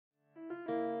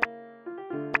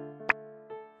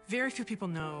Very few people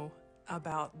know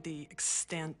about the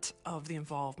extent of the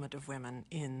involvement of women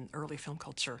in early film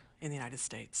culture in the United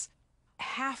States.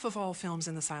 Half of all films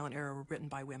in the silent era were written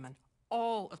by women.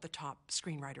 All of the top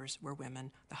screenwriters were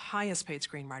women. The highest paid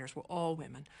screenwriters were all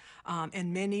women.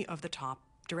 And many of the top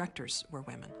directors were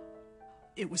women.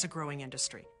 It was a growing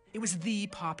industry. It was the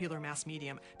popular mass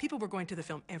medium. People were going to the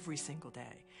film every single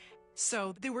day.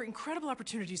 So there were incredible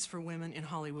opportunities for women in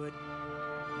Hollywood.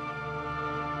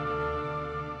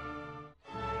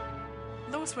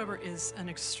 Lois Weber is an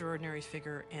extraordinary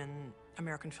figure in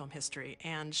American film history,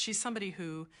 and she's somebody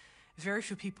who very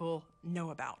few people know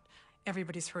about.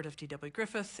 Everybody's heard of D.W.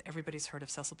 Griffith, everybody's heard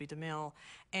of Cecil B. DeMille,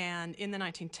 and in the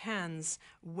 1910s,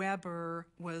 Weber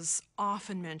was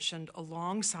often mentioned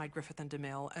alongside Griffith and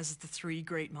DeMille as the three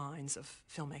great minds of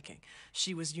filmmaking.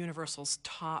 She was Universal's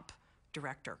top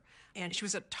director, and she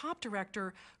was a top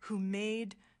director who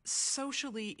made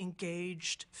socially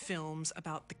engaged films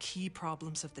about the key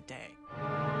problems of the day.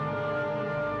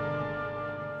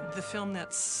 The film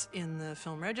that's in the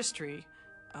film registry,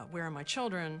 Where Are My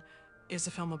Children, is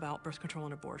a film about birth control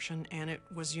and abortion, and it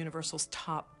was Universal's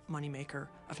top moneymaker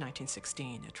of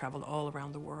 1916. It traveled all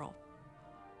around the world.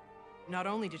 Not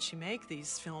only did she make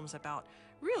these films about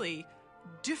really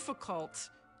difficult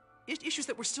issues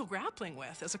that we're still grappling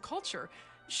with as a culture,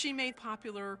 she made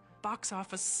popular box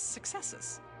office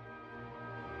successes.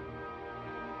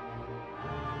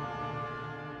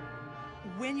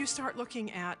 When you start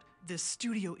looking at the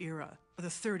studio era, the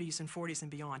 30s and 40s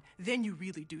and beyond, then you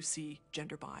really do see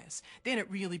gender bias. Then it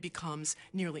really becomes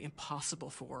nearly impossible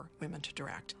for women to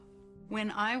direct. When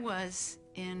I was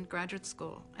in graduate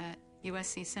school at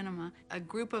USC Cinema, a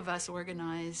group of us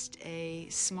organized a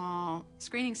small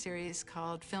screening series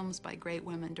called Films by Great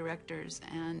Women Directors,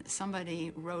 and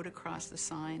somebody wrote across the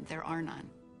sign, "There are none."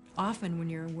 Often when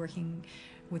you're working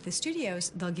with the studios,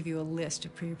 they'll give you a list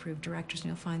of pre-approved directors, and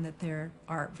you'll find that there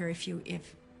are very few,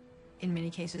 if in many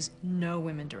cases, no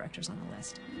women directors on the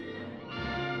list.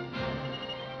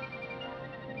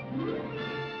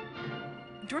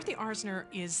 Dorothy Arzner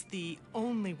is the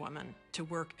only woman to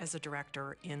work as a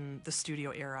director in the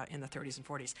studio era in the 30s and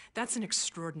 40s. That's an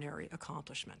extraordinary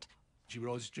accomplishment. She would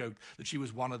always joke that she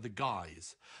was one of the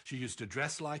guys. She used to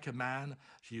dress like a man,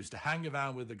 she used to hang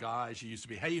around with the guys, she used to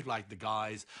behave like the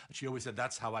guys, and she always said,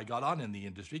 that's how I got on in the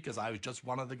industry, because I was just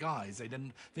one of the guys. They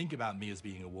didn't think about me as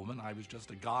being a woman, I was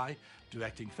just a guy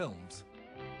directing films.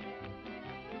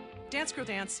 Dance Girl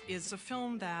Dance is a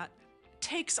film that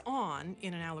takes on,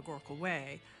 in an allegorical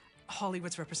way,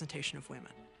 Hollywood's representation of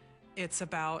women. It's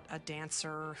about a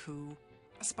dancer who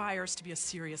aspires to be a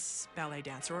serious ballet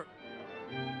dancer.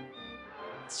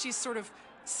 She's sort of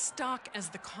stuck as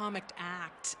the comic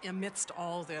act amidst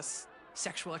all this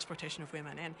sexual exploitation of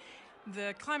women. And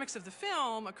the climax of the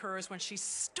film occurs when she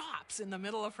stops in the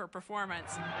middle of her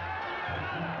performance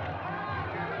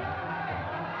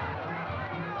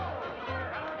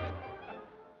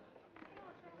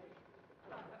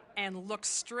and looks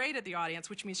straight at the audience,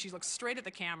 which means she looks straight at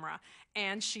the camera,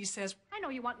 and she says, "I know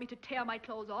you want me to tear my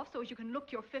clothes off so as you can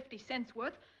look your 50 cents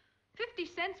worth. 50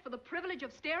 cents for the privilege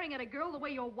of staring at a girl the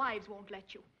way your wives won't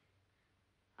let you.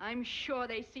 I'm sure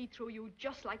they see through you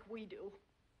just like we do."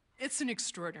 It's an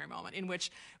extraordinary moment in which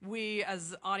we as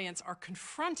the audience are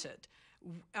confronted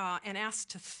and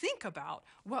asked to think about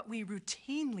what we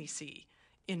routinely see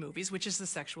in movies, which is the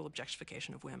sexual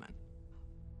objectification of women.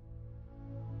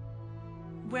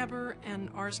 Weber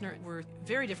and Arzner were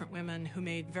very different women who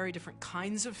made very different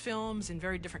kinds of films in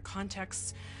very different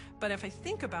contexts. But if I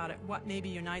think about it, what maybe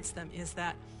unites them is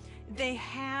that they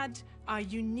had a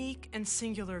unique and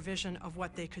singular vision of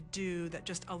what they could do that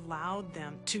just allowed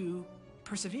them to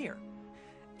persevere.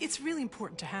 It's really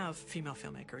important to have female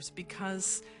filmmakers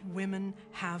because women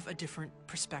have a different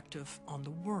perspective on the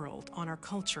world, on our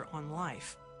culture, on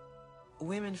life.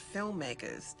 Women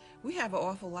filmmakers, we have an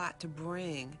awful lot to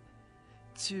bring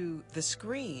to the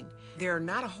screen. There are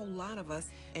not a whole lot of us,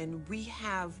 and we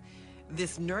have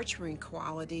this nurturing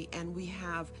quality, and we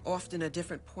have often a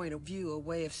different point of view, a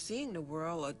way of seeing the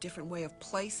world, a different way of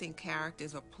placing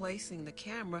characters or placing the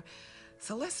camera.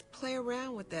 So let's play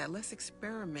around with that. Let's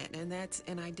experiment.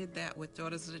 And I did that with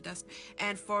Daughters of the Dust.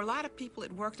 And for a lot of people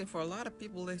it worked, and for a lot of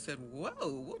people they said, "Whoa,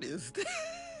 what is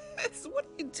this? What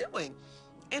are you doing?"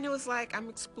 And it was like, I'm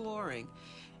exploring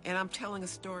and I'm telling a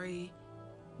story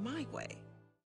my way.